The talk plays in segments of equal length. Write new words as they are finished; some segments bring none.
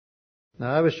Now,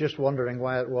 I was just wondering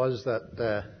why it was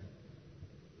that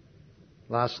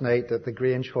last night at the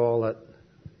Grange Hall, that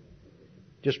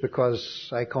just because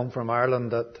I come from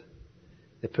Ireland, that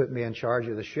they put me in charge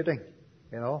of the shooting.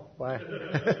 You know why?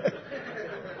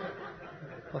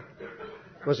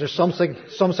 Was there some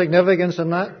significance in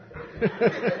that?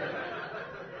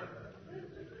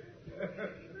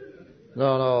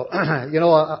 No. You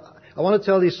know, I want to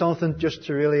tell you something just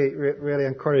to really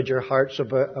encourage your hearts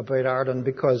about Ireland,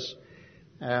 because,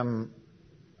 you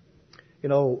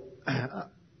know,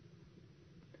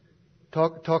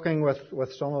 talking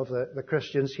with some of the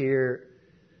Christians here,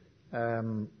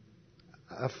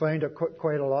 I found that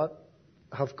quite a lot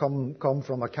have come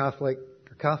from a Catholic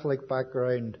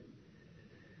background.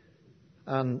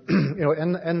 And you know,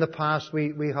 in the past,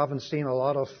 we haven't seen a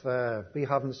lot of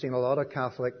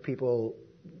Catholic people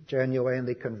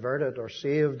genuinely converted or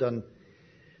saved. And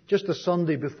just the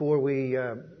Sunday before we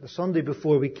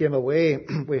came away,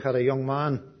 we had a young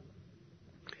man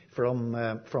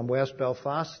from West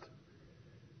Belfast,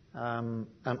 and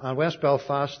West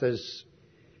Belfast is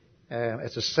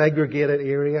it's a segregated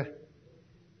area.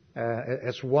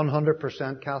 It's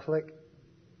 100% Catholic.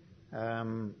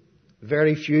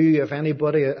 Very few, if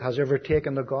anybody, has ever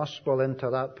taken the gospel into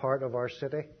that part of our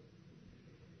city.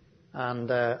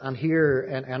 And here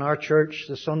in our church,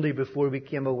 the Sunday before we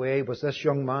came away, was this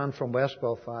young man from West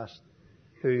Belfast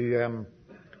who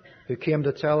came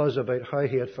to tell us about how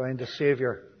he had found the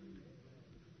Saviour.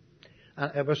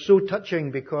 And it was so touching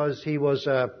because he was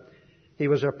a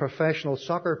professional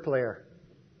soccer player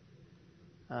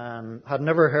and had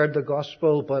never heard the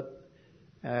gospel, but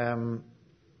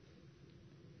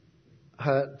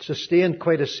had sustained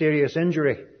quite a serious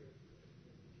injury.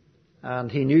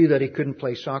 And he knew that he couldn't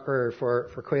play soccer for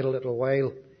quite a little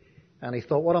while. And he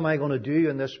thought, what am I going to do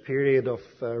in this period of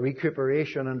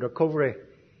recuperation and recovery?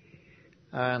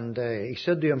 And he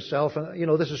said to himself, you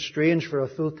know, this is strange for a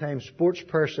full-time sports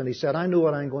person. He said, I know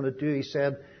what I'm going to do. He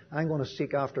said, I'm going to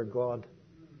seek after God.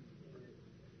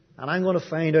 And I'm going to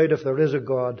find out if there is a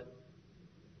God.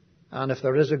 And if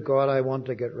there is a God, I want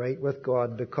to get right with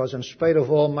God, because in spite of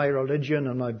all my religion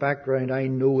and my background, I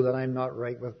know that I'm not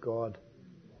right with God.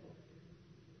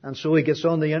 And so he gets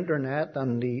on the internet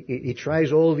and he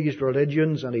tries all these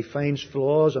religions, and he finds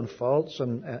flaws and faults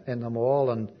in them all.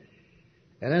 And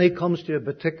then he comes to a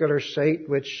particular site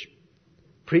which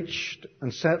preached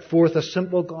and set forth a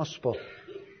simple gospel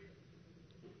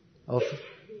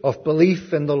of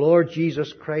belief in the Lord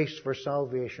Jesus Christ for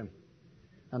salvation.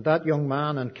 And that young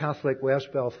man in Catholic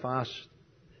West Belfast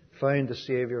found the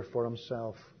Saviour for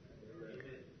himself.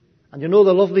 And you know,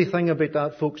 the lovely thing about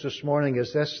that, folks, this morning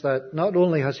is this, that not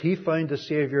only has he found the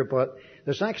Saviour, but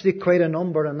there's actually quite a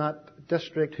number in that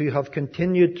district who have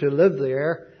continued to live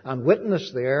there and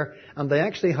witness there, and they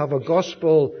actually have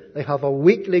they have a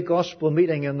weekly gospel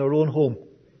meeting in their own home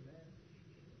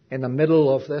in the middle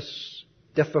of this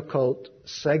difficult,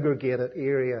 segregated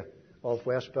area of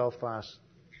West Belfast.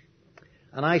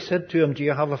 And I said to him, do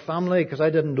you have a family? Because I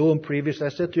didn't know him previously.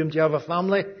 I said to him, do you have a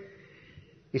family?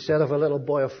 He said, I have a little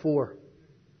boy of 4.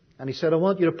 And he said, I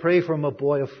want you to pray for my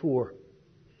boy of 4.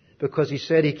 Because he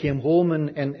said he came home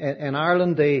in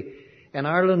Ireland. In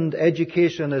Ireland,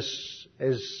 education is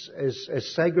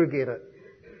segregated.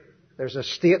 There's a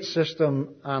state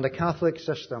system and a Catholic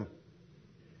system.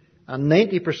 And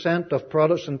 90% of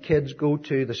Protestant kids go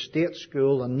to the state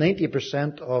school, and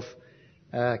 90% of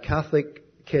Catholic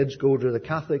kids go to the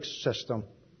Catholic system.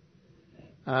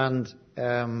 And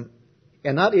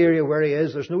in that area where he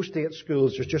is, there's no state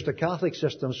schools, there's just a Catholic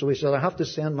system. So he said, I have to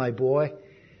send my boy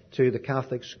to the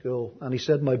Catholic school. And he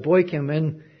said, my boy came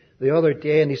in the other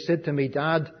day and he said to me,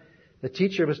 Dad, the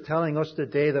teacher was telling us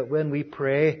today that when we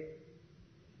pray,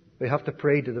 we have to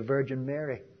pray to the Virgin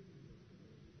Mary.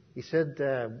 He said,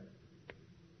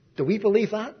 do we believe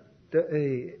that?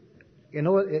 You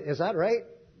know, is that right?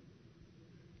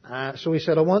 So he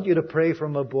said, I want you to pray for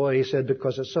my boy. He said,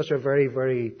 because it's such a very,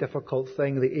 very difficult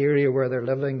thing, the area where they're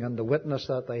living and the witness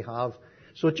that they have.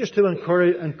 So just to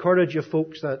encourage you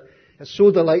folks, that it's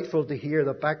so delightful to hear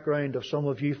the background of some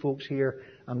of you folks here,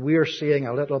 and we're seeing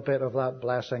a little bit of that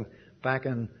blessing back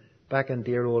in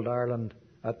dear old Ireland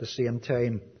at the same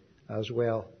time as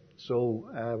well. So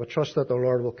we trust that the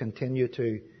Lord will continue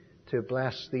to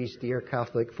bless these dear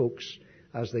Catholic folks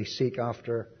as they seek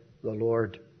after the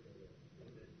Lord.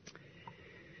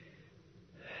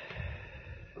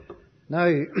 Now,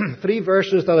 3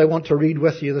 verses that I want to read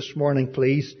with you this morning,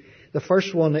 please. The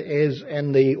first one is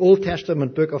in the Old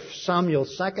Testament book of Samuel,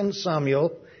 2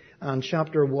 Samuel, and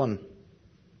chapter 1.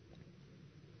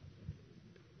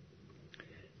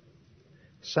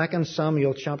 2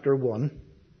 Samuel, chapter 1.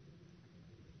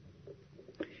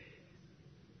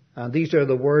 And these are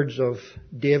the words of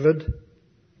David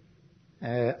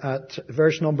at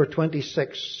verse number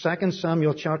 26. 2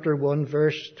 Samuel chapter 1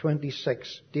 verse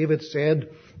 26. David said,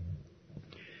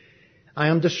 I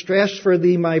am distressed for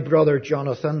thee, my brother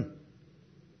Jonathan.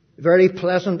 Very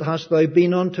pleasant hast thou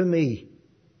been unto me.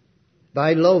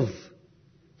 Thy love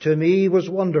to me was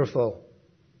wonderful,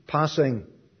 passing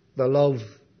the love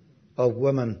of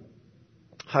women.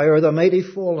 How are the mighty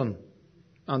fallen,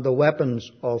 and the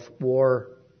weapons of war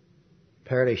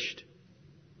perished.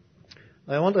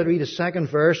 I want to read a second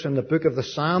verse in the book of the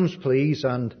Psalms, please,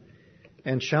 and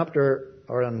in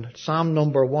Psalm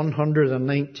number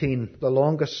 119, the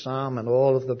longest psalm in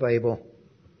all of the Bible.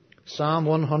 Psalm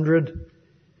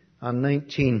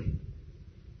 119.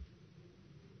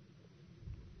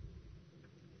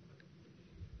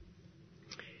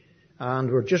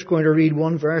 And we're just going to read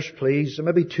one verse, please,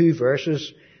 maybe two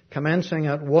verses, commencing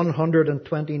at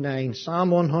 129.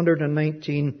 Psalm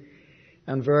 119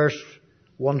 and verse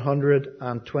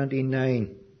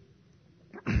 129.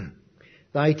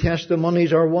 Thy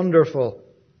testimonies are wonderful,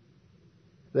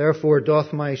 therefore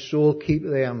doth my soul keep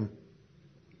them.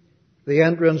 The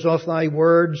entrance of thy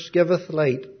words giveth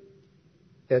light,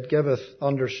 it giveth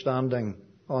understanding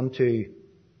unto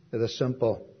the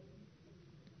simple.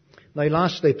 Now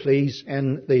lastly, please,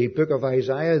 in the book of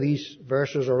Isaiah, these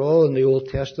verses are all in the Old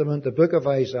Testament, the book of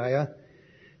Isaiah,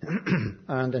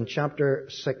 and in chapter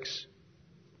 6.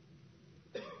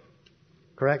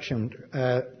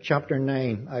 Chapter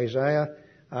 9, Isaiah,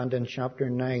 and in chapter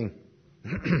 9.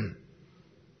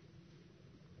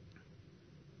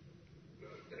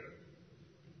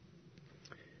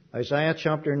 Isaiah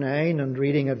chapter 9 and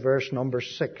reading at verse number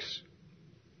 6.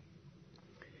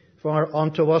 For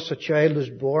unto us a child is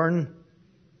born,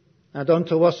 and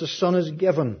unto us a son is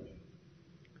given,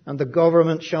 and the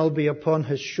government shall be upon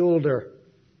his shoulder,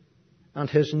 and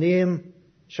his name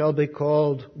shall be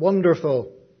called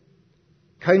Wonderful,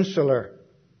 Counselor,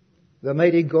 the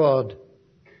Mighty God,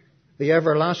 the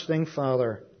Everlasting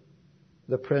Father,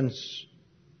 the Prince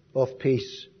of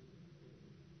Peace.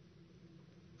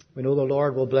 We know the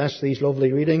Lord will bless these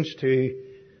lovely readings to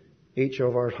each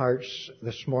of our hearts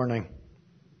this morning.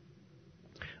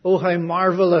 Oh, how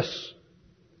marvelous!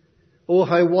 Oh,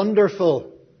 how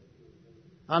wonderful!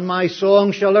 And my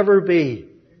song shall ever be.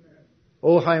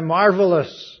 Oh, how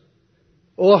marvelous!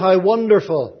 Oh, how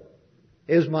wonderful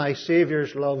is my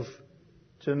Saviour's love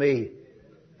to me.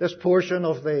 This portion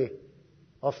of the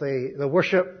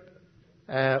worship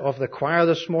of the choir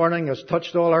this morning has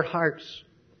touched all our hearts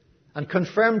and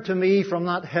confirmed to me from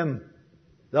that hymn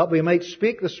that we might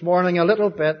speak this morning a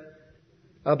little bit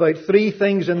about three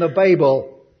things in the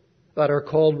Bible that are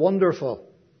called wonderful.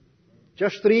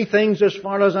 Just three things, as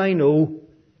far as I know,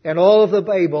 in all of the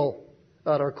Bible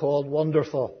that are called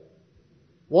wonderful.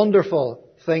 Wonderful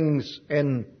things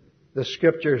in the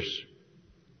Scriptures.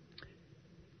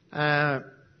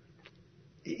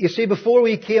 You see, before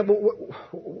we came,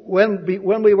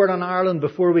 when we were in Ireland,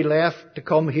 before we left to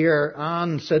come here,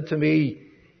 Anne said to me,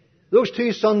 those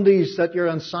 2 Sundays that you're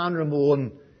in San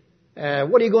Ramon,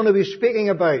 what are you going to be speaking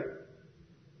about?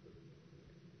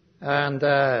 And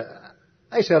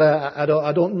I said, I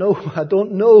don't know. I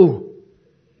don't know.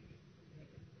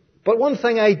 But one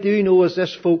thing I do know is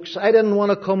this, folks. I didn't want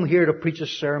to come here to preach a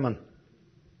sermon.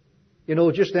 You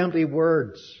know, just empty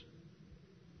words.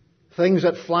 Things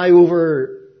that fly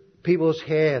over people's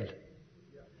head.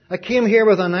 I came here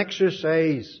with an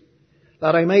exercise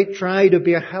that I might try to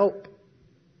be a help.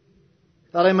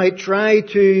 That I might try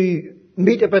to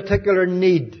meet a particular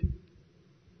need.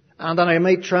 And that I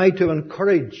might try to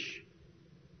encourage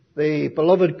the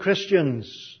beloved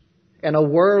Christians in a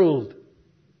world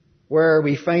where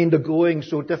we find the going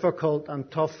so difficult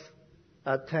and tough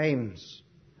at times.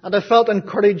 And I felt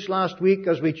encouraged last week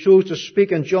as we chose to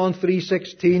speak in John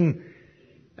 3:16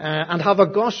 and have a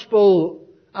gospel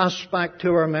aspect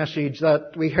to our message,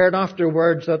 that we heard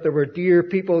afterwards that there were dear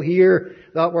people here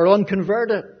that were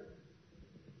unconverted.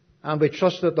 And we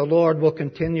trust that the Lord will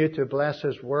continue to bless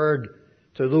His Word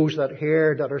to those that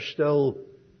hear that are still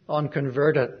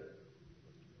unconverted.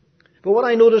 But what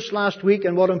I noticed last week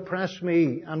and what impressed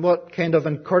me and what kind of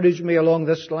encouraged me along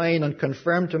this line and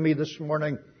confirmed to me this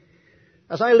morning,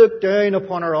 as I look down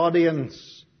upon our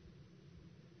audience,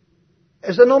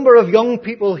 is the number of young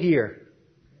people here.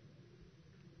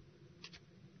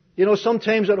 You know,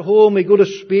 sometimes at home we go to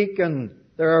speak and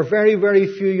there are very, very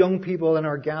few young people in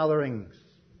our gatherings.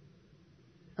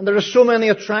 And there are so many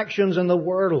attractions in the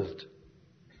world.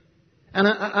 And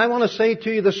I want to say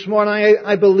to you this morning,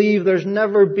 I believe there's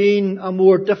never been a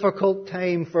more difficult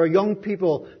time for young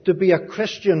people to be a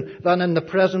Christian than in the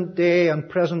present day and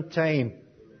present time.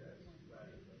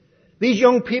 These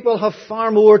young people have far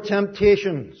more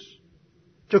temptations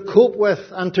to cope with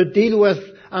and to deal with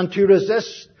and to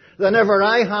resist than ever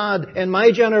I had in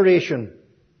my generation.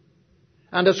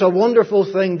 And it's a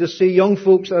wonderful thing to see young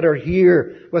folks that are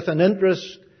here with an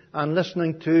interest and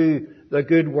listening to the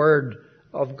good Word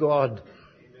of God.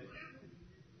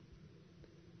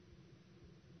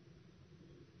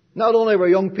 Not only were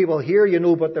young people here,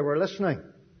 but they were listening.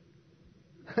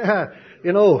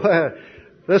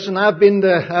 Listen, I've been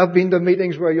to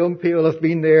meetings where young people have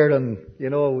been there, and,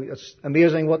 it's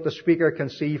amazing what the speaker can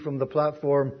see from the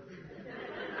platform.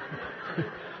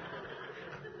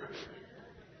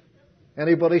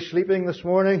 Anybody sleeping this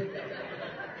morning?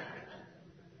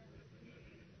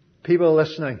 People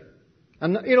listening.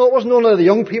 And, it wasn't only the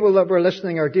young people that were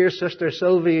listening. Our dear sister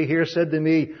Sylvie here said to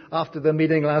me after the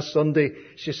meeting last Sunday,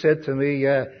 she said to me,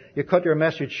 you cut your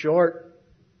message short.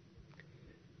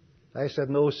 I said,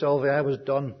 no, Sylvie, I was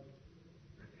done.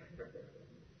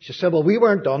 She said, well, we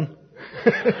weren't done.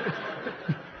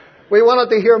 We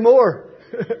wanted to hear more.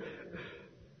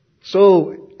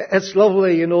 So, it's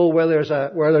lovely, where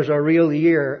there's a real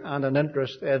ear and an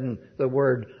interest in the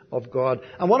Word of God.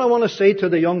 And what I want to say to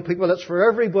the young people, it's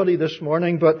for everybody this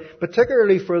morning, but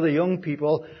particularly for the young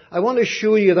people, I want to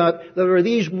show you that there are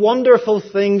these wonderful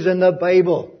things in the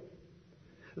Bible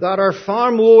that are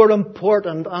far more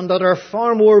important and that are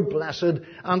far more blessed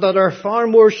and that are far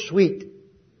more sweet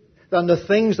than the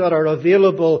things that are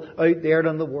available out there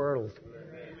in the world.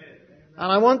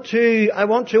 And I want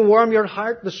to warm your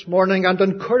heart this morning and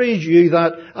encourage you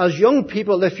that as young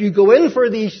people, if you go in for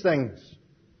these things,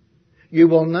 you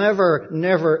will never,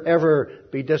 never, ever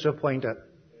be disappointed.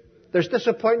 There's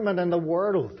disappointment in the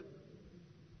world.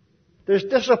 There's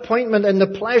disappointment in the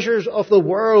pleasures of the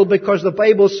world because the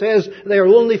Bible says they are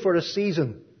only for a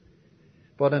season.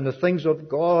 But in the things of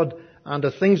God and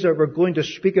the things that we're going to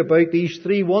speak about, these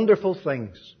three wonderful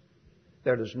things,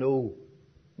 there is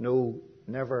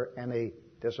never any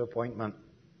disappointment.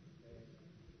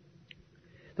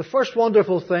 The first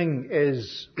wonderful thing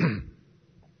is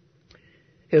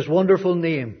His wonderful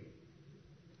name.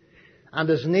 And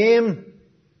His name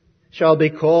shall be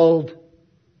called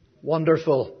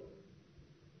Wonderful.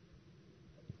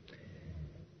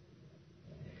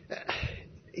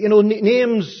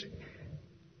 Names,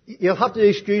 you'll have to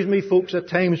excuse me, folks, at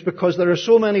times because there are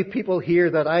so many people here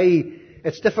that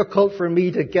it's difficult for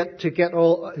me to get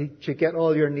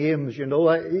all your names,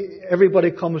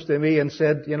 Everybody comes to me and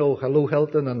said, hello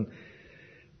Hilton,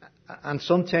 and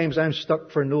sometimes I'm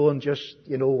stuck for knowing just,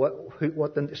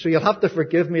 so you'll have to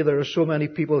forgive me, there are so many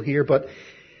people here, but,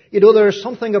 there is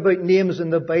something about names in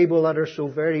the Bible that are so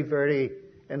very, very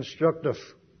instructive.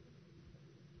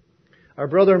 Our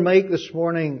brother Mike this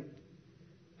morning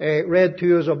read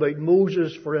to us about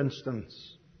Moses, for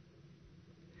instance.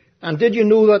 And did you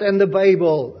know that in the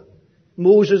Bible,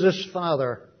 Moses'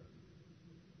 father,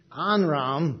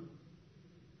 Amram,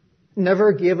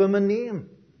 never gave him a name?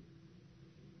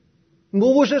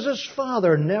 Moses'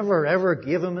 father never ever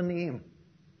gave him a name.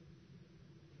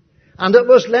 And it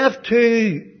was left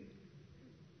to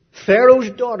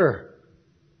Pharaoh's daughter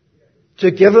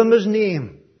to give him his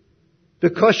name.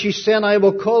 Because she said, I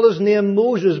will call his name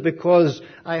Moses because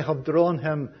I have drawn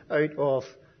him out of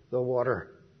the water.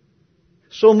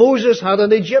 So Moses had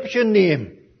an Egyptian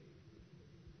name.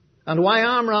 And why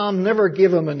Amram never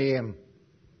gave him a name?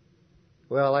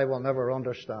 Well, I will never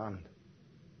understand.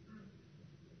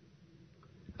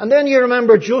 And then you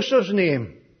remember Joseph's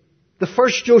name. The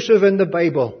first Joseph in the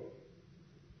Bible.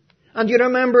 And you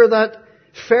remember that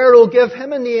Pharaoh gave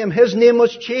him a name. His name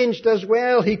was changed as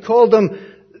well. He called him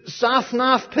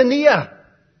Zaphnath-Paneah,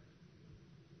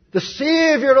 the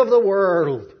Savior of the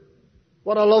world.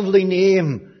 What a lovely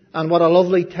name and what a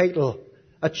lovely title.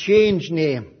 A changed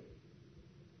name.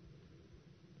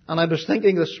 And I was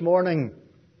thinking this morning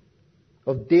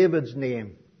of David's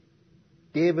name.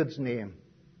 David's name.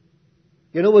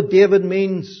 You know what David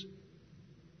means?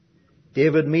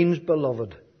 David means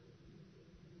beloved.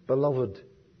 Beloved.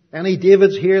 Any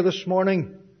Davids here this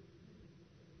morning?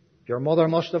 Your mother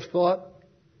must have thought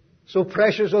so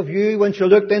precious of you when she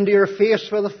looked into your face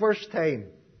for the first time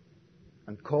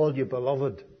and called you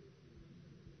beloved.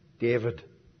 David.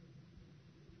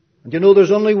 And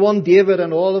there's only one David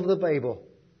in all of the Bible.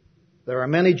 There are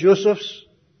many Josephs.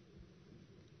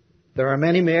 There are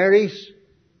many Marys.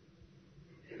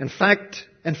 In fact,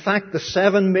 the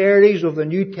 7 Marys of the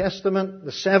New Testament,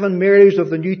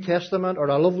 are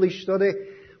a lovely study.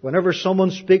 Whenever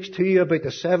someone speaks to you about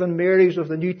the 7 Marys of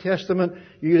the New Testament,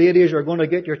 you ladies are going to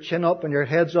get your chin up and your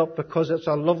heads up because it's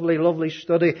a lovely, lovely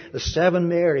study. The 7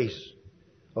 Marys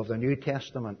of the New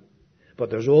Testament. But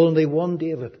there's only one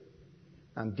David.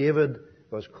 And David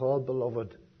was called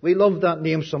beloved. We loved that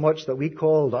name so much that we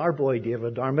called our boy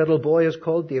David. Our middle boy is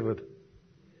called David.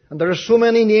 And there are so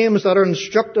many names that are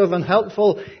instructive and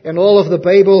helpful in all of the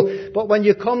Bible. But when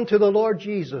you come to the Lord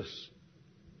Jesus,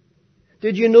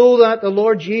 did you know that the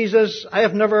Lord Jesus, I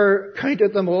have never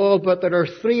counted them all, but there are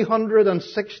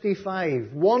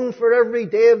 365, one for every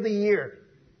day of the year.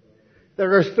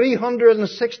 There are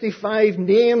 365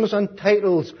 names and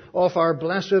titles of our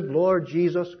blessed Lord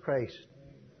Jesus Christ.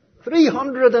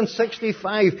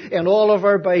 365 in all of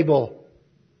our Bible.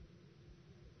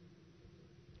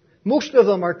 Most of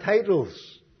them are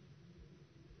titles,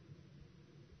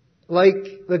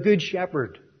 like the Good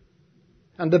Shepherd,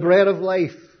 and the Bread of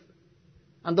Life,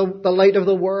 and the Light of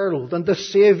the World, and the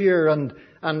Savior, and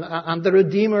the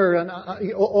Redeemer, and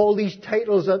all these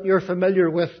titles that you're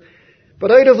familiar with. But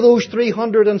out of those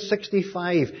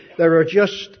 365, there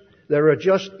are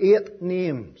just 8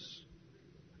 names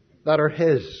that are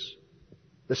His.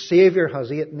 The Savior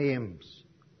has 8 names.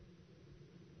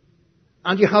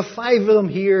 And you have 5 of them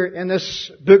here in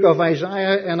this book of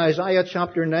Isaiah. In Isaiah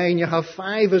chapter 9, you have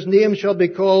 5. His name shall be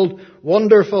called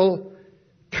Wonderful,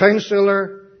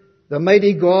 Counselor, the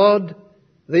Mighty God,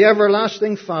 the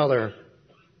Everlasting Father,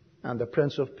 and the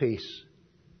Prince of Peace.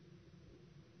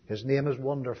 His name is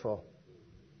Wonderful.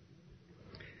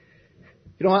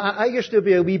 You know, I used to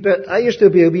be a wee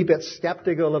bit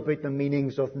skeptical about the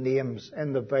meanings of names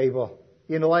in the Bible.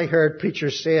 You know, I heard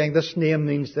preachers saying this name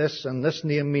means this and this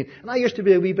name means... And I used to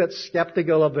be a wee bit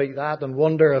skeptical about that and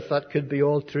wonder if that could be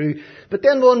all true. But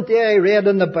then one day I read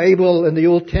in the Bible, in the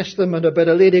Old Testament, about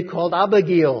a lady called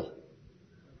Abigail.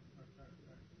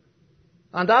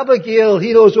 And Abigail,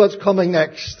 he knows what's coming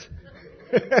next.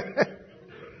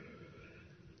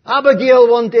 Abigail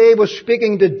one day was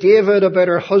speaking to David about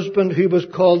her husband who was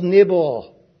called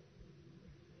Nabal.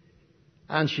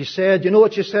 And she said, you know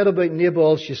what she said about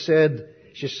Nabal? She said,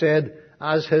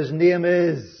 as his name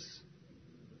is,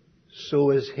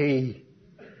 so is he.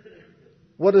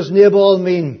 What does Nabal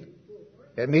mean?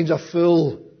 It means a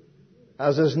fool.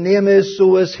 As his name is,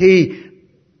 so is he.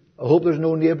 I hope there's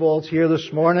no Nabals here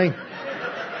this morning.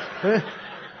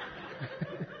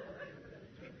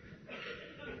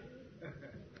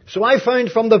 So I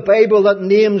found from the Bible that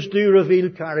names do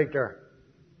reveal character.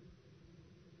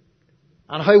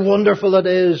 And how wonderful it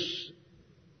is,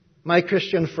 my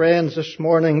Christian friends, this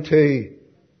morning to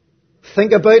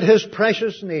think about His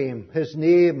precious name. His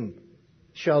name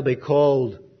shall be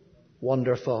called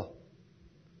Wonderful.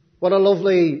 What a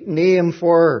lovely name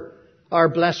for our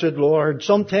blessed Lord.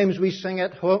 Sometimes we sing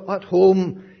it at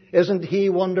home, isn't He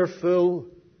wonderful?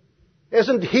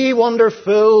 Isn't He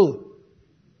wonderful?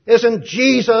 Isn't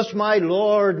Jesus my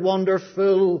Lord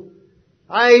wonderful?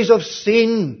 Eyes have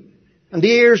seen and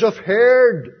ears have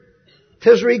heard.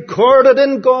 'Tis recorded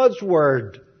in God's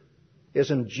Word.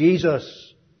 Isn't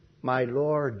Jesus my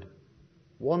Lord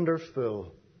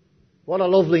wonderful? What a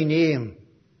lovely name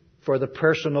for the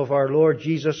person of our Lord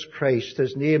Jesus Christ.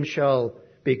 His name shall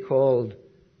be called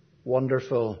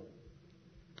Wonderful.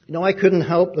 You know, I couldn't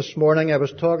help this morning. I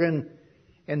was talking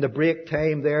in the break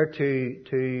time there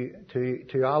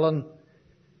to Alan,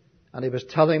 and he was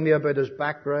telling me about his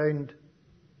background.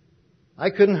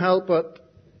 I couldn't help but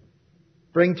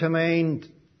bring to mind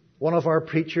one of our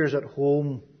preachers at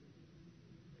home.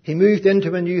 He moved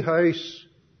into a new house,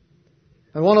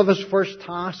 and one of his first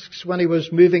tasks when he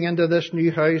was moving into this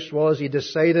new house was he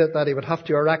decided that he would have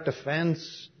to erect a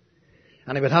fence,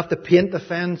 and he would have to paint the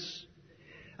fence,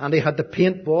 and he had the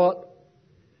paint bought,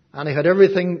 and he had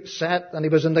everything set, and he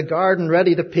was in the garden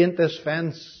ready to paint this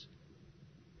fence.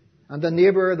 And the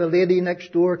neighbour, the lady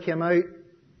next door, came out,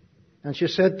 and she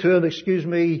said to him, "Excuse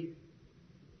me,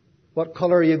 what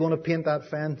colour are you going to paint that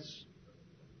fence?"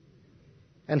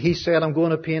 And he said, "I'm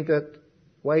going to paint it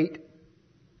white.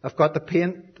 I've got the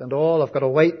paint and all. I've got a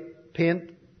white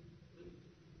paint."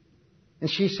 And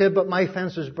she said, "But my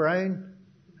fence is brown."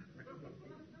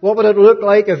 What would it look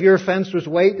like if your fence was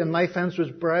white and my fence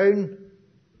was brown?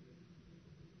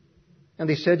 And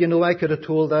he said, "You know, I could have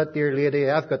told that dear lady,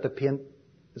 I've got the paint.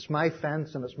 It's my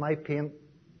fence and it's my paint.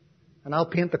 And I'll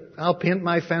paint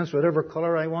my fence whatever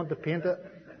colour I want to paint it."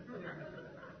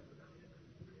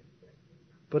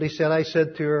 But he said, I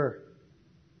said to her,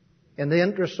 in the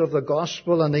interest of the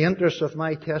gospel and the interest of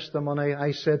my testimony,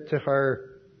 I said to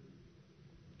her,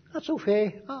 "That's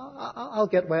okay. I'll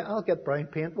get brown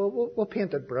paint. We'll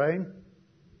paint it brown."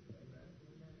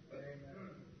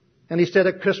 And he said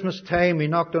at Christmas time, we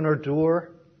knocked on her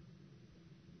door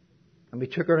and we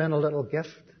took her in a little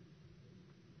gift.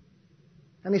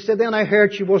 And he said, then I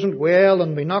heard she wasn't well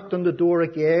and we knocked on the door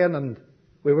again and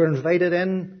we were invited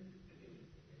in.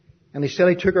 And he said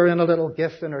he took her in a little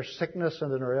gift in her sickness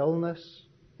and in her illness.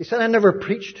 He said, I never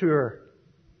preached to her.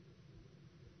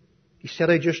 He said,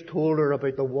 I just told her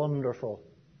about the wonderful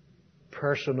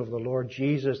person of the Lord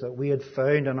Jesus that we had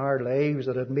found in our lives,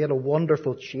 that had made a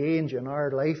wonderful change in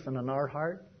our life and in our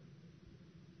heart.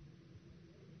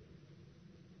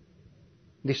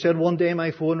 And he said, one day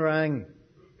my phone rang.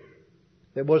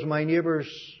 It was my neighbour's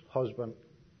husband.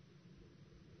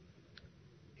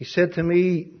 He said to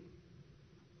me,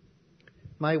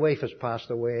 my wife has passed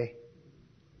away.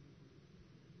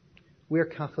 We're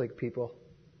Catholic people.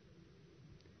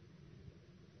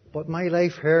 But my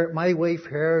wife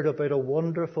heard about a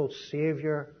wonderful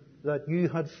Saviour that you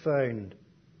had found.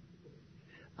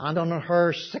 And on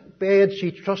her sick bed,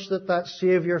 she trusted that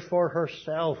Saviour for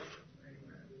herself.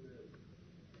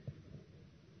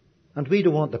 And we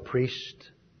don't want the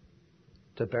priest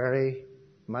to bury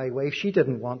my wife. She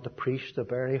didn't want the priest to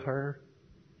bury her.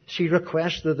 She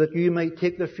requested that you might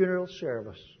take the funeral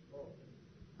service.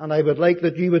 And I would like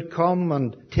that you would come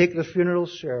and take the funeral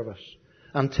service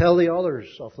and tell the others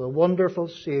of the wonderful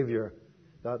Saviour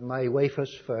that my wife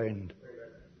has found.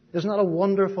 Isn't that a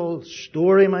wonderful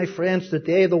story, my friends,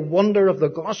 today? The wonder of the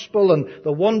gospel and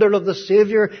the wonder of the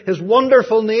Saviour, His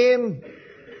wonderful name.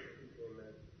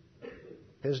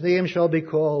 His name shall be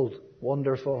called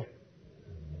Wonderful.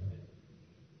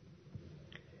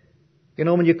 You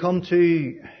know, when you come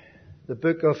to the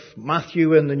book of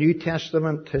Matthew in the New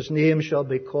Testament, His name shall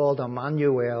be called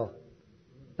Emmanuel.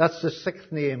 That's the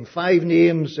sixth name. 5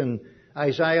 names in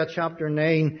Isaiah chapter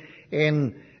 9.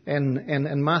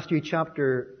 In Matthew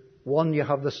chapter 1, you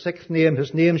have the 6th name.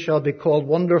 His name shall be called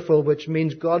Wonderful, which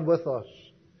means God with us.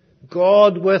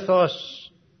 God with us.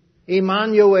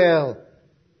 Emmanuel.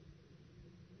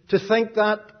 To think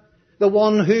that the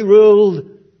one who ruled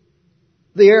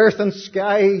the earth and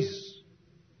skies,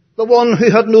 the one who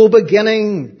had no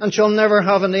beginning and shall never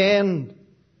have an end,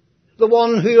 the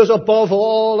one who is above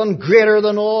all and greater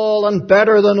than all and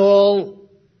better than all,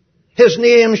 His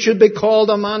name should be called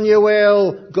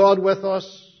Emmanuel, God with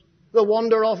us. The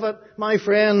wonder of it, my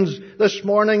friends, this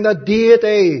morning, that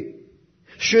deity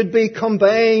should be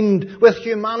combined with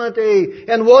humanity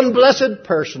in one blessed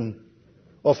person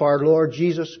of our Lord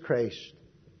Jesus Christ,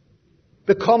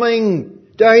 becoming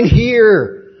down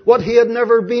here what He had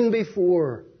never been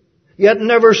before, yet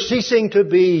never ceasing to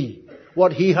be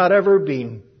what He had ever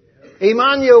been.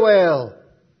 Emmanuel,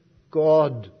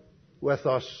 God with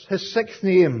us. His 6th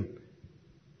name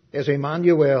is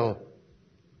Emmanuel.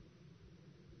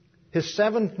 His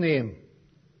 7th name,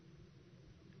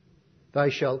 thou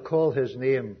shalt call His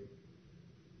name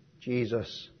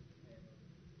Jesus.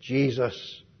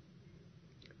 Jesus.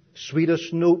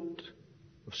 Sweetest note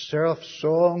of seraph's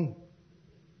song.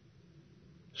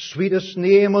 Sweetest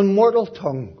name on mortal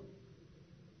tongue.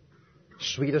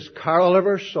 Sweetest carol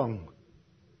ever sung.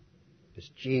 Is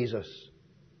Jesus.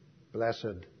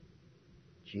 Blessed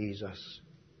Jesus.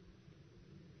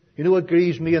 You know what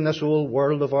grieves me in this old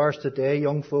world of ours today,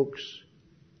 young folks?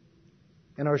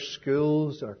 In our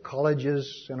schools, our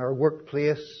colleges, in our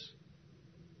workplace,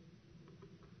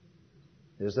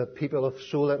 is that people have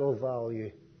so little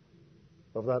value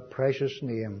of that precious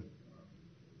name.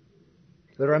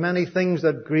 There are many things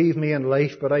that grieve me in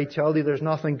life, but I tell you there's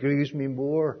nothing grieves me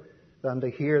more than to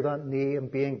hear that name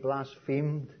being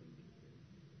blasphemed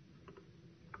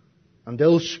and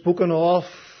ill spoken of,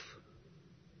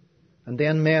 and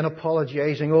then men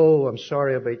apologizing, oh, I'm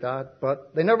sorry about that,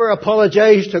 but they never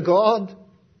apologize to God.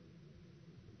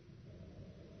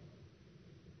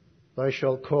 Thou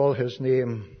shalt call His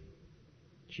name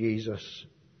Jesus.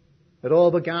 It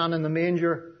all began in the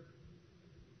manger.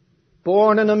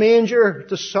 Born in a manger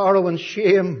to sorrow and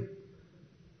shame.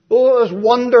 Oh, it was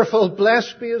wonderful,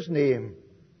 blessed be His name,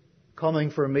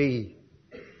 coming for me,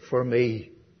 for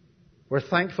me. We're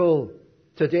thankful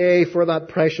today for that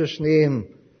precious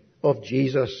name of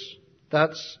Jesus.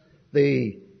 That's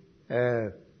the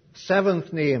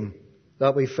 7th name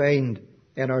that we find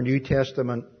in our New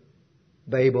Testament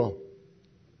Bible.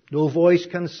 No voice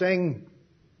can sing,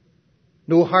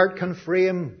 no heart can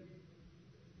frame,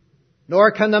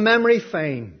 nor can the memory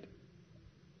find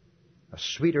a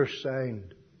sweeter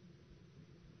sound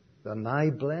than thy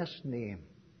blessed name,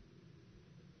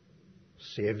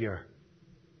 Saviour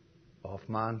of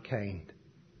mankind.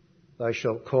 Thou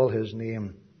shalt call His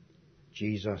name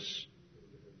Jesus.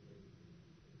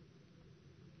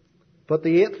 But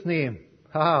the 8th name,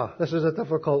 this is a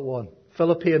difficult one.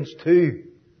 Philippians 2.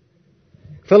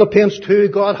 Philippians 2,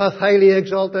 God hath highly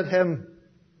exalted Him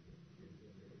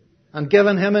and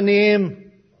given Him a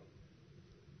name.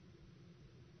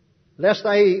 Lest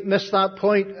I miss that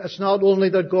point, it's not only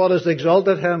that God has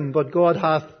exalted Him, but God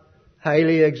hath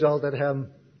highly exalted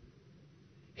him.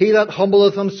 He that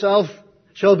humbleth himself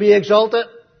shall be exalted.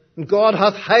 And God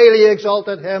hath highly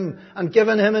exalted him and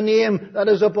given him a name that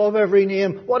is above every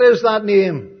name. What is that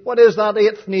name? What is that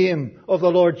eighth name of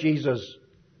the Lord Jesus?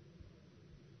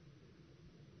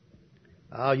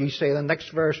 You say the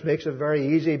next verse makes it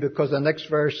very easy, because the next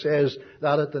verse says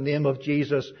that at the name of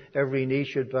Jesus every knee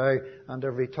should bow and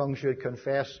every tongue should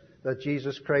confess that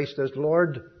Jesus Christ is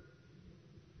Lord.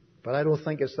 But I don't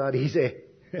think it's that easy.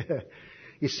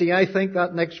 You see, I think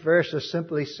that next verse is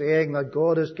simply saying that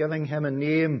God is giving him a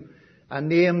name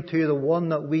to the one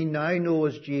that we now know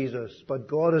as Jesus. But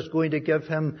God is going to give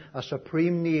him a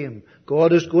supreme name.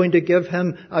 God is going to give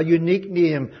him a unique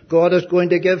name. God is going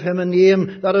to give him a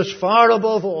name that is far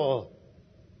above all.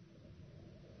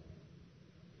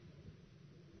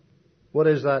 What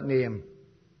is that name?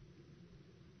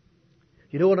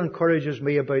 You know what encourages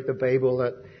me about the Bible?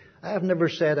 That I have never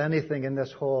said anything in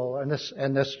this hall, in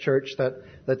this church,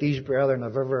 that these brethren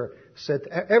have ever said.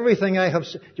 Everything I have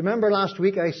said. Do you remember last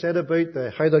week I said about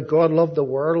how that God loved the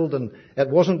world, and it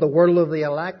wasn't the world of the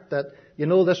elect? That,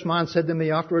 this man said to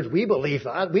me afterwards, we believe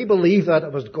that. We believe that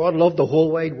it was God loved the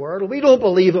whole wide world. We don't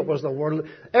believe it was the world.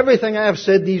 Everything I have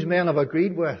said, these men have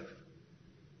agreed with.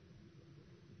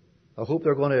 I hope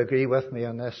they're going to agree with me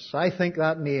on this. I think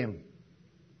that name.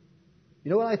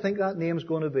 You know what I think that name's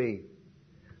going to be?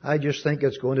 I just think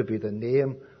it's going to be the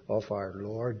name of our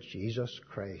Lord Jesus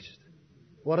Christ.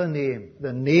 What a name.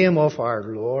 The name of our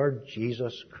Lord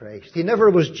Jesus Christ. He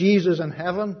never was Jesus in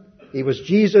heaven. He was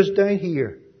Jesus down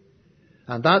here.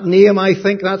 And that name, I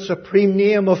think that supreme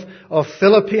name of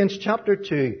Philippians chapter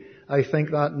 2, I think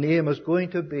that name is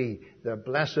going to be the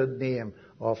blessed name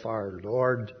of our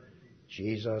Lord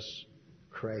Jesus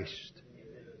Christ.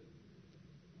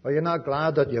 Are you not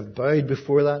glad that you've bowed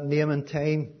before that name in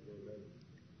time?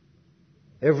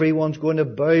 Everyone's going to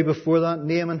bow before that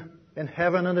name in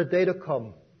heaven in a day to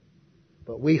come.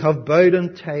 But we have bowed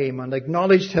in time and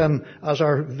acknowledged him as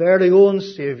our very own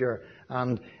Saviour.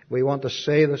 And we want to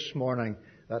say this morning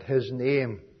that his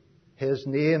name is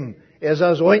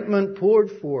as ointment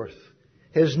poured forth.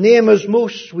 His name is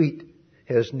most sweet.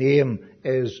 His name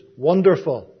is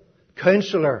wonderful.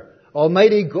 Counselor,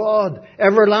 Almighty God,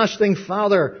 Everlasting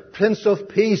Father, Prince of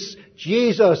Peace,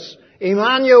 Jesus,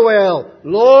 Emmanuel,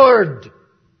 Lord,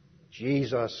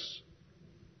 Jesus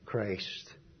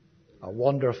Christ. A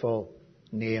wonderful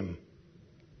name.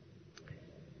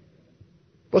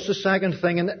 What's the second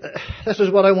thing? And this is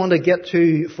what I want to get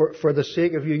to for the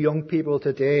sake of you young people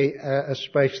today,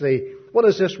 especially. What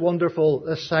is this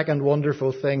second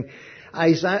wonderful thing?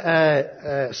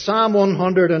 Psalm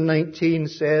 119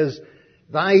 says,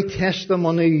 Thy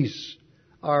testimonies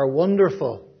are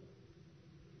wonderful.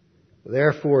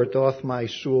 Therefore doth my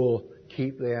soul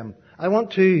keep them. I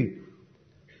want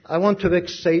to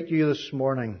excite you this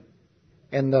morning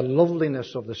in the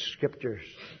loveliness of the Scriptures.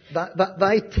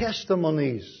 Thy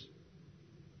testimonies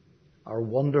are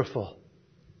wonderful.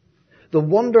 The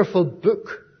wonderful book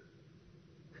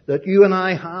that you and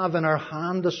I have in our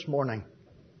hand this morning.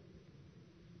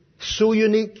 So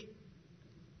unique.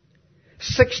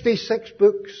 66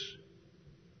 books.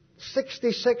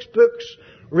 66 books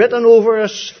written over a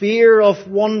sphere of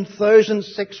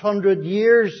 1,600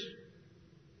 years.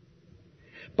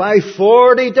 By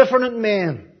 40 different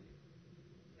men.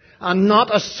 And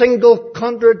not a single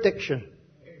contradiction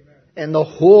in the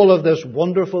whole of this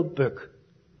wonderful book.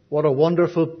 What a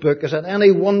wonderful book. Is it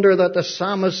any wonder that the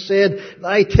psalmist said,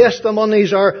 Thy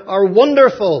testimonies are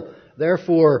wonderful,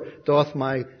 therefore doth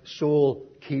my soul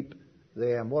keep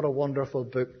them. What a wonderful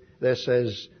book this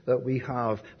is that we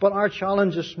have. But our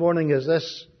challenge this morning is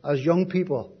this, as young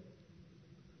people.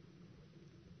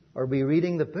 Are we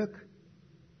reading the book?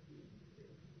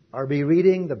 Are we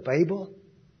reading the Bible?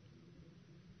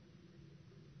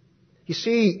 You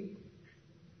see,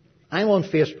 I'm on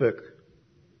Facebook.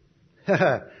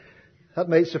 That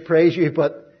might surprise you,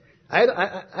 but I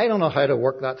don't know how to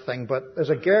work that thing, but there's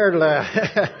a girl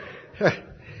at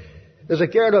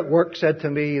work said to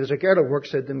me,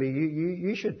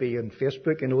 you should be on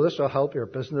Facebook, this will help your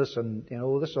business, and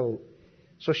this will.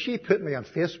 So she put me on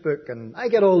Facebook, and I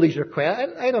get all these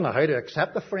requests. I don't know how to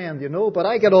accept a friend, but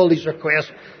I get all these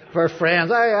requests for friends.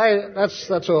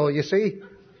 That's all, you see.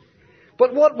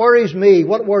 But what worries me,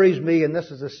 and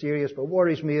this is serious, but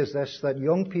worries me is this, that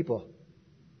young people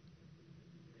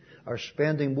are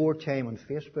spending more time on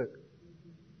Facebook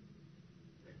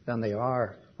than they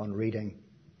are on reading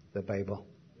the Bible.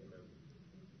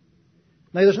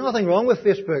 Now, there's nothing wrong with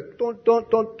Facebook.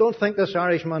 Don't think this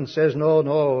Irishman says, no,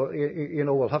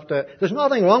 we'll have to. There's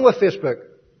nothing wrong with Facebook.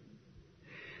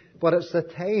 But it's the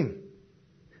time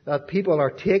that people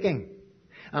are taking,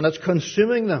 and it's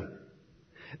consuming them.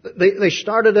 They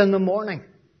started in the morning,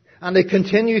 and they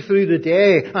continue through the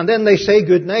day, and then they say,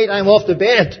 good night, I'm off to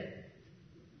bed.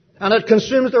 And it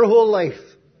consumes their whole life.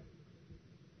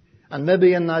 And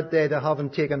maybe in that day they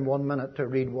haven't taken 1 minute to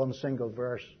read one single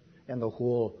verse in the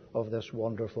whole of this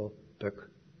wonderful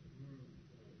book.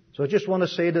 So I just want to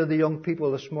say to the young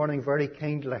people this morning very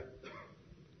kindly,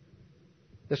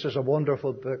 this is a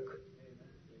wonderful book.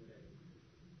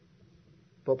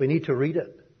 But we need to read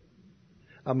it.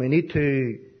 And we need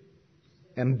to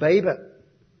imbibe it.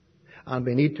 And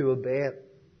we need to obey it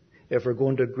if we're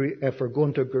going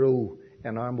to grow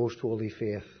in our most holy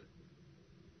faith.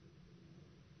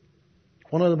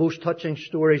 One of the most touching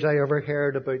stories I ever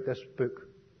heard about this book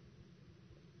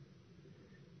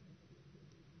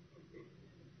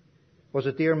was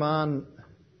a dear man.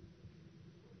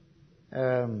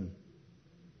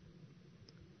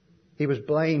 He was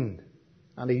blind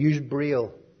and he used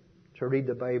Braille to read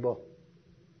the Bible.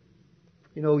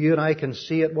 You know, you and I can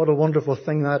see it. What a wonderful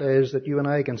thing that is, that you and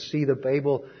I can see the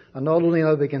Bible. And not only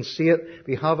that we can see it,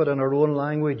 we have it in our own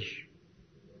language.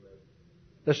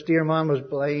 This dear man was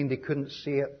blind, he couldn't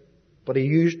see it. But he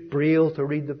used Braille to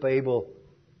read the Bible.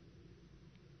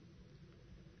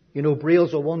 You know,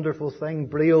 Braille's a wonderful thing.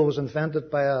 Braille was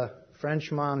invented by a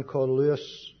Frenchman called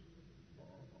Louis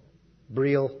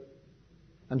Braille.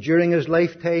 And during his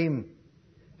lifetime,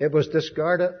 it was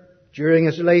discarded. During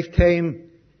his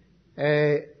lifetime,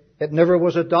 it never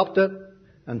was adopted.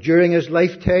 And during his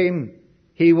lifetime,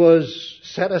 he was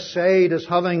set aside as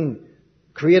having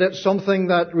created something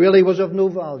that really was of no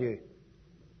value.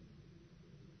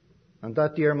 And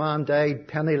that dear man died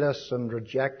penniless and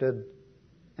rejected.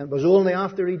 And it was only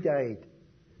after he died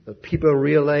that people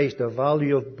realized the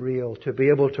value of Braille, to be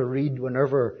able to read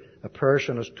whenever a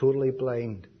person is totally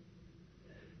blind.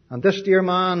 And this dear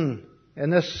man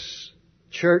in this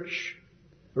church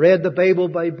read the Bible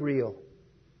by Braille.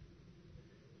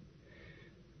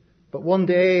 But one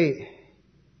day,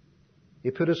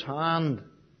 he put his hand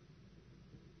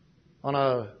on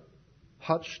a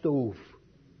hot stove,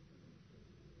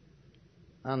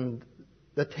 and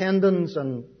the tendons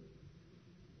and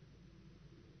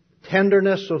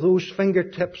tenderness of those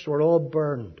fingertips were all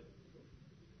burned,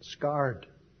 scarred.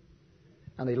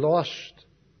 And he lost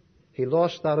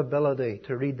that ability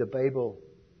to read the Bible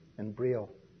in Braille.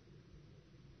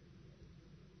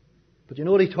 But you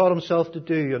know what he taught himself to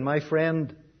do? And my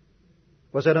friend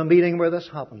was at a meeting where this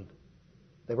happened.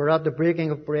 They were at the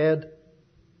breaking of bread,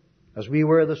 as we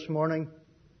were this morning.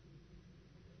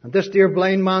 And this dear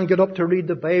blind man got up to read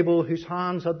the Bible, whose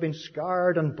hands had been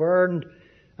scarred and burned,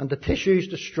 and the tissues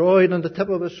destroyed on the tip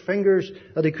of his fingers,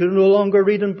 that he could no longer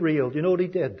read in Braille. Do you know what he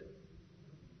did?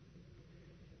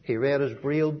 He read his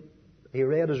Braille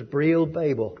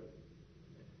Bible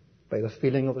by the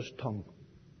feeling of his tongue.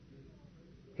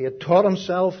 He had taught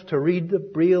himself to read the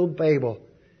Braille Bible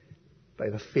by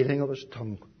the feeling of his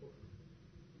tongue.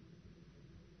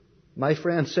 My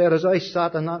friend said, as I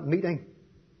sat in that meeting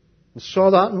and saw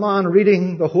that man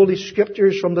reading the Holy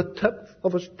Scriptures from the tip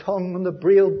of his tongue in the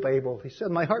Braille Bible, he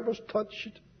said, my heart was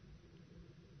touched.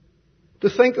 To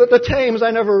think that the times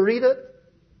I never read it,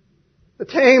 the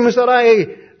times that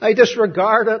I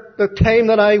disregard it, the time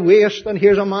that I waste, and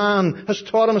here's a man has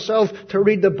taught himself to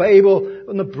read the Bible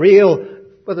in the Braille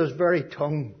with his very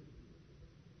tongue.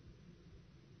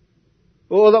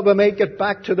 Oh, that we might get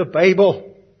back to the Bible.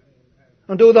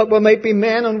 And oh, that we might be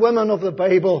men and women of the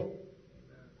Bible.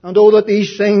 And oh, that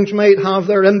these things might have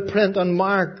their imprint and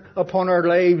mark upon our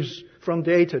lives from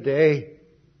day to day.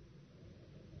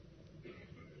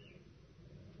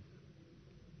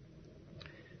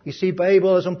 You see,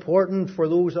 Bible is important for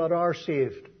those that are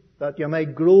saved, that you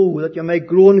might grow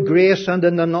in grace and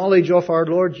in the knowledge of our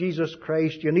Lord Jesus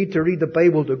Christ. You need to read the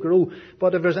Bible to grow.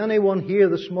 But if there's anyone here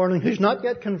this morning who's not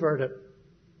yet converted,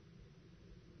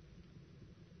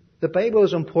 the Bible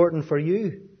is important for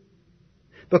you.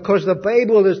 Because the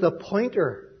Bible is the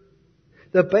pointer.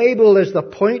 The Bible is the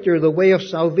pointer, the way of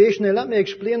salvation. Now let me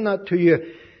explain that to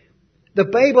you. The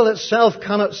Bible itself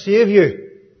cannot save you.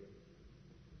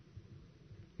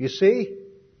 You see?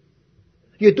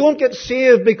 You don't get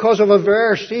saved because of a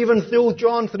verse, even through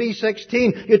John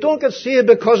 3:16. You don't get saved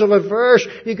because of a verse.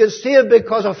 You get saved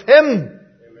because of Him. Amen.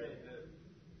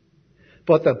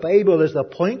 But the Bible is the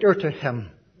pointer to Him.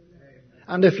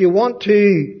 And if you want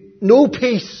to know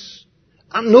peace,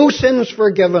 and no sins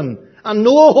forgiven, and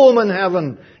no home in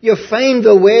heaven, you find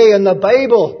the way in the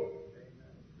Bible.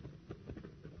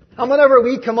 And whenever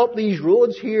we come up these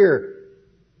roads here,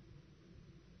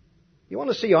 you want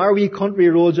to see our wee country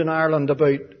roads in Ireland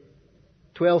about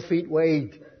 12 feet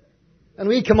wide. And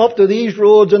we come up to these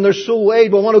roads and they're so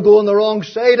wide we want to go on the wrong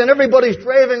side, and everybody's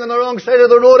driving on the wrong side of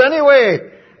the road anyway.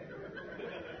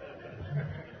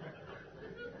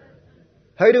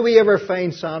 How do we ever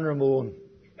find San Ramon?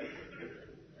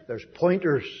 There's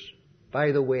pointers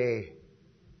by the way.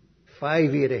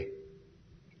 580,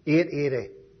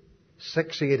 880,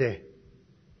 680,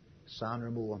 San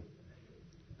Ramon.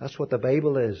 That's what the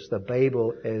Bible is. The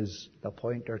Bible is the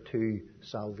pointer to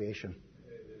salvation.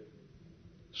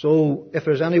 So, if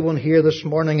there's anyone here this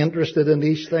morning interested in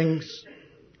these things,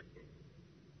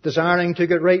 desiring to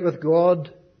get right with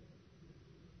God,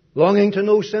 longing to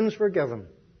know sins forgiven,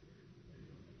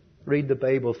 read the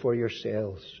Bible for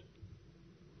yourselves.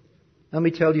 Let me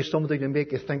tell you something to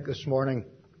make you think this morning.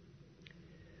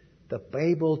 The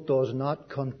Bible does not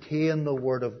contain the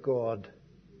Word of God.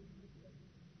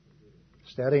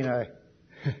 Steady now.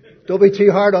 Don't be too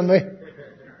hard on me.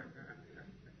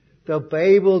 The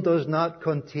Bible does not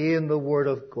contain the Word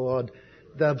of God.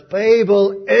 The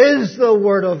Bible is the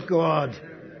Word of God.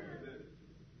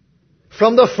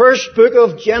 From the first book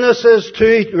of Genesis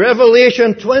to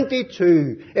Revelation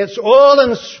 22, it's all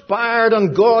inspired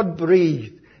and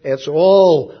God-breathed. It's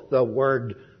all the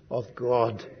Word of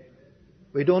God.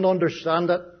 We don't understand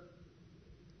it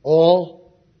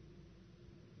all.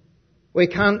 We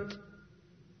can't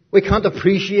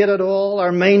appreciate it all.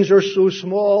 Our minds are so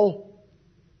small.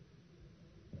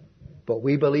 But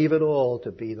we believe it all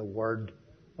to be the Word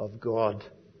of God.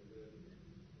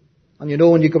 And you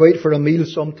know, when you go out for a meal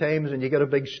sometimes and you get a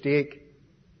big steak,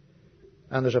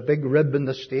 and there's a big rib in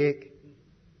the steak,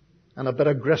 and a bit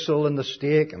of gristle in the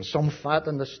steak, and some fat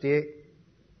in the steak,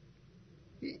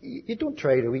 you don't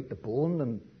try to eat the bone,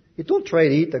 and you don't try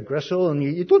to eat the gristle, and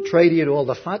you don't try to eat all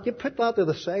the fat. You put that to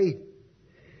the side.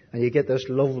 And you get this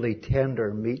lovely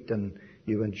tender meat, and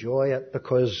you enjoy it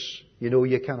because, you know,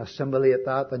 you can assimilate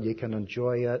that and you can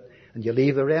enjoy it, and you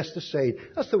leave the rest aside.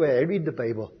 That's the way I read the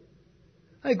Bible.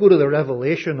 I go to the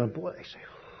Revelation and boy, I say,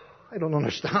 I don't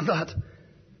understand that.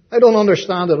 I don't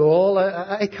understand it all.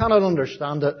 I cannot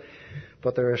understand it.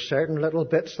 But there are certain little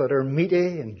bits that are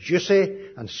meaty and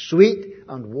juicy and sweet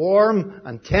and warm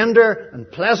and tender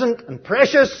and pleasant and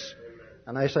precious.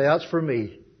 And I say, that's for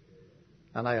me.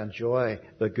 And I enjoy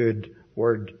the good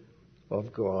Word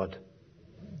of God.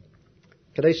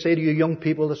 Could I say to you young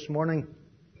people this morning,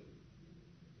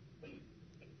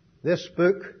 this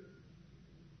book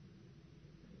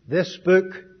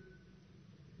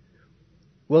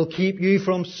will keep you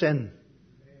from sin.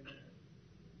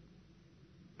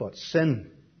 But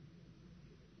sin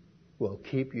will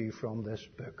keep you from this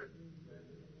book.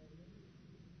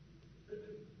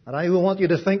 And I want you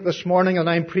to think this morning, and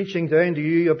I'm preaching down to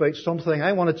you about something.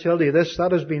 I want to tell you this,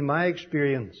 that has been my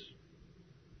experience.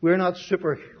 We're not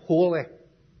super holy.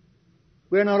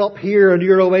 We're not up here and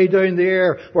you're away down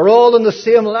there. We're all on the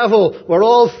same level. We're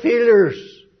all failures.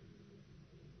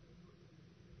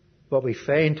 But we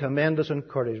find tremendous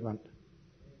encouragement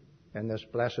in this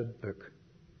blessed book.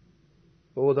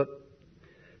 Oh, that,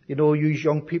 you know, you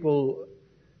young people,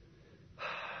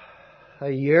 I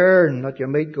yearn that you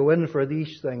might go in for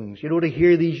these things. You know, to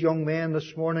hear these young men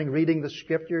this morning reading the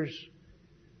Scriptures,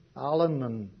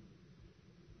 Alan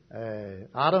and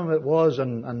Adam it was,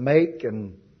 and Mike,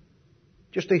 and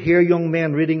just to hear young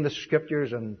men reading the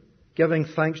Scriptures and giving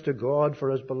thanks to God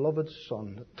for His beloved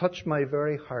Son. It touched my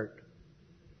very heart.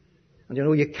 And you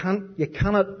know, you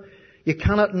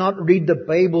cannot not read the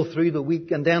Bible through the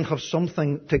week and then have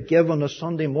something to give on a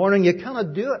Sunday morning. You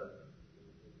cannot do it.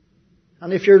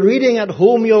 And if you're reading at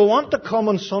home, you'll want to come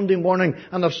on Sunday morning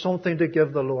and have something to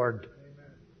give the Lord.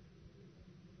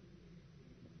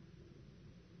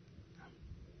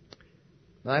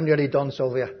 Now, I'm nearly done,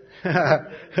 Sylvia.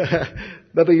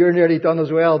 Maybe you're nearly done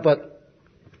as well, but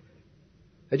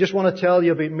I just want to tell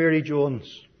you about Mary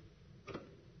Jones.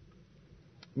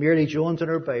 Mary Jones in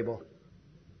her Bible.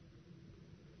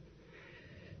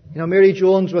 You know, Mary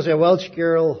Jones was a Welsh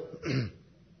girl.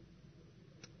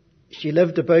 She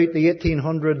lived about the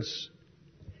 1800s,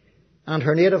 and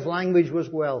her native language was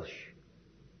Welsh.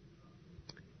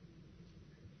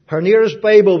 Her nearest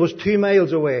Bible was 2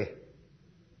 miles away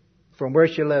from where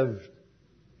she lived.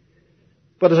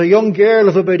 But as a young girl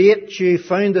of about 8, she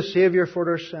found the Saviour for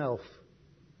herself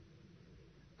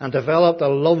and developed a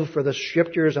love for the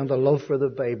Scriptures and a love for the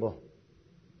Bible.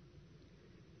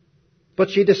 But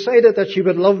she decided that she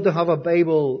would love to have a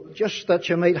Bible, just that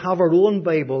she might have her own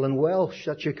Bible in Welsh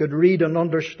that she could read and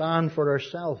understand for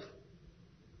herself.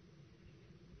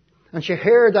 And she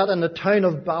heard that in the town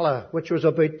of Bala, which was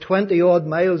about 20 odd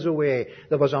miles away,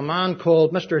 there was a man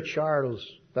called Mr. Charles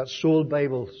that sold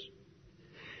Bibles.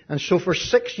 And so for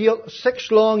 6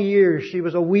 long years, she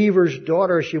was a weaver's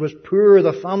daughter. She was poor.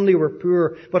 The family were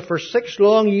poor. But for 6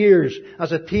 long years,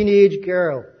 as a teenage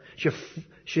girl,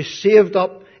 she saved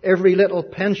up every little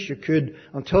pence she could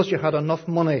until she had enough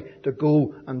money to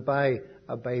go and buy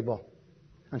a Bible.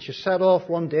 And she set off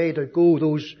one day to go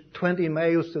those 20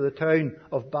 miles to the town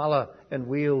of Bala in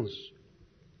Wales.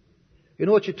 You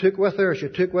know what she took with her? She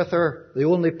took with her the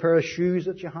only pair of shoes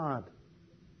that she had.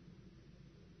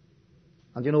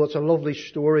 And you know, it's a lovely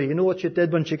story. You know what she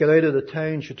did when she got out of the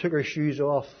town? She took her shoes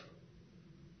off.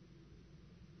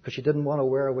 Because she didn't want to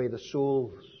wear away the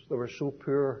soles. They were so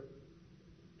poor.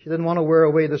 She didn't want to wear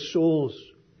away the soles.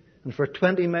 And for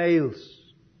 20 miles,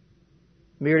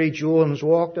 Mary Jones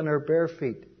walked on her bare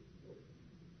feet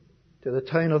to the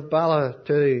town of Bala,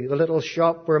 to the little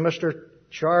shop where Mr.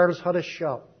 Charles had a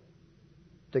shop,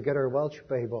 to get her Welsh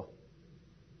Bible.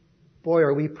 Boy,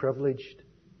 are we privileged.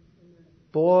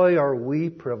 Boy, are we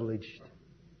privileged.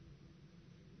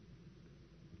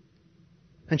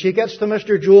 And she gets to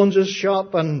Mr. Jones's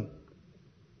shop, and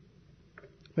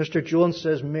Mr. Jones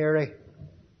says, Mary,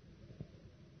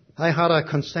 I had a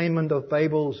consignment of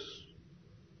Bibles,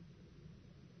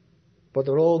 but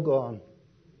they're all gone.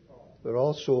 They're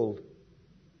all sold.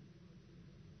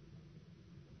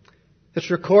 It's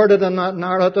recorded in that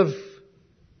narrative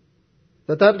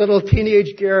that little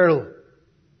teenage girl,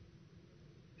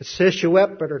 it says she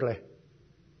wept bitterly.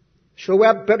 She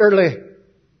wept bitterly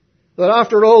that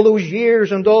after all those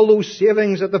years and all those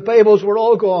savings that the Bibles were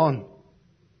all gone.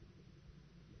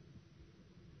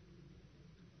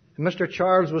 And Mr.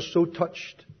 Charles was so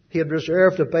touched. He had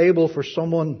reserved a Bible for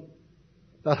someone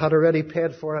that had already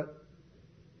paid for it.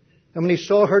 And when he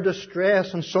saw her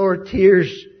distress and saw her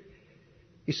tears,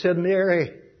 he said,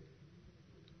 Mary,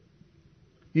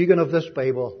 you can have this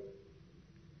Bible.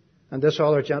 And this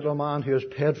other gentleman who has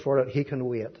paid for it, he can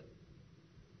wait.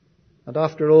 And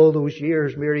after all those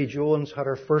years, Mary Jones had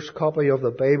her first copy of the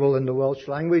Bible in the Welsh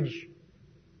language.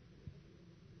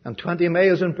 And 20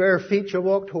 miles in bare feet she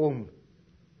walked home.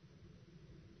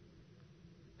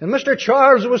 And Mr.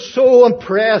 Charles was so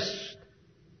impressed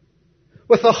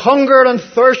with the hunger and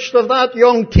thirst of that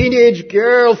young teenage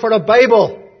girl for a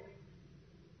Bible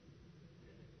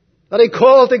that he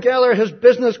called together his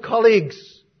business colleagues.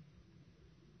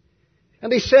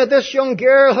 And he said, this young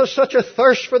girl has such a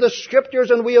thirst for the Scriptures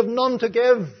and we have none to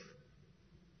give.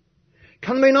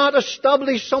 Can we not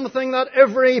establish something that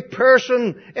every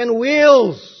person in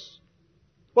Wales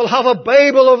will have a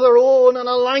Bible of their own in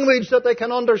a language that they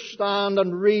can understand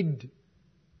and read?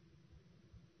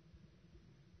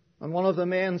 And one of the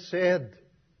men said,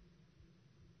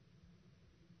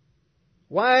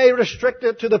 why restrict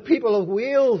it to the people of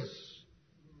Wales?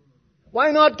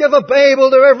 Why not give a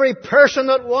Bible to every person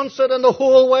that wants it in the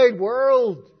whole wide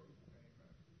world?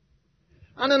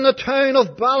 And in the town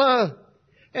of Bala,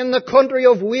 in the country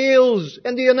of Wales,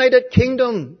 in the United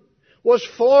Kingdom, was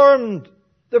formed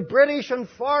the British and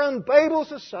Foreign Bible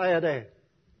Society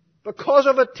because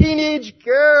of a teenage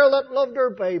girl that loved her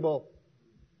Bible.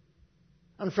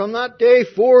 And from that day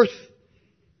forth,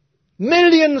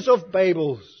 millions of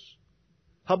Bibles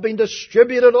have been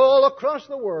distributed all across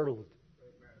the world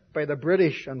by the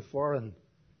British and Foreign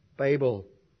Bible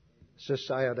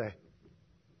Society.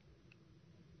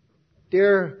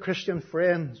 Dear Christian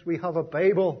friends, we have a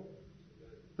Bible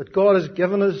that God has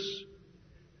given us.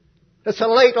 It's a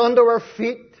light under our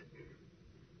feet.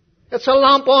 It's a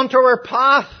lamp unto our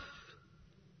path.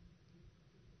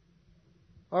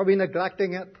 Are we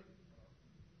neglecting it?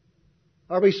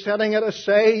 Are we setting it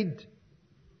aside?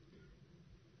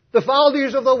 The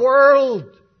values of the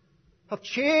world have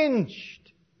changed.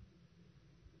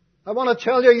 I want to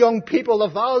tell you, young people, the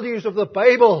values of the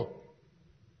Bible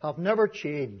have never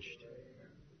changed.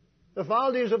 The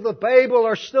values of the Bible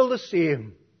are still the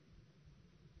same.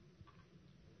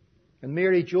 And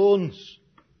Mary Jones,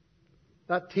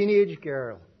 that teenage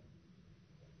girl,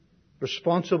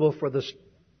 responsible for the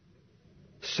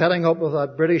setting up of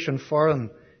that British and Foreign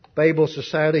Bible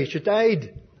Society, she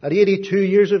died at 82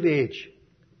 years of age.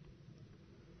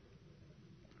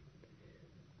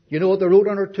 You know what they wrote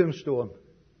on her tombstone?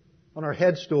 On her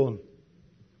headstone?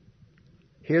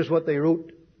 Here's what they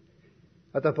wrote.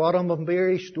 At the bottom of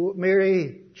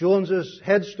Mary Jones's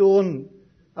headstone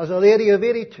as a lady of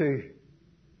 82.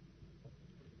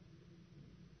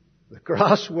 The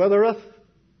grass withereth,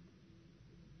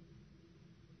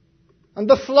 and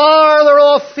the flower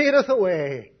thereof fadeth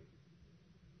away.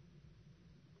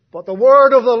 But the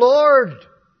word of the Lord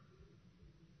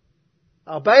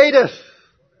abideth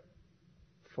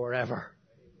forever.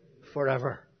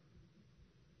 Forever.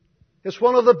 It's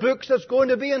one of the books that's going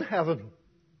to be in heaven.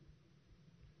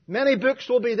 Many books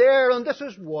will be there, and this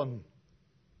is one.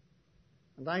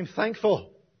 And I'm thankful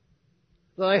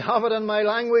that I have it in my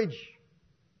language.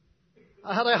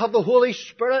 I have the Holy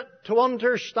Spirit to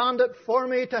understand it for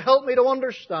me, to help me to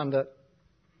understand it.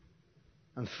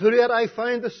 And through it I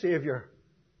found the Saviour.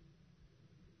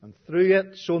 And through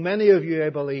it, so many of you, I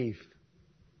believe,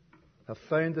 have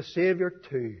found the Saviour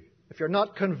too. If you're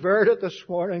not converted this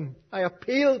morning, I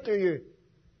appeal to you.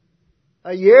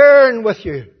 I yearn with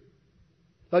you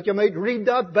that you might read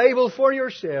that Bible for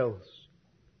yourselves,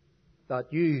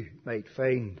 that you might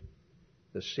find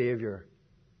the Saviour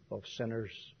of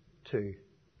sinners too.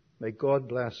 May God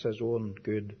bless His own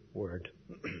good word.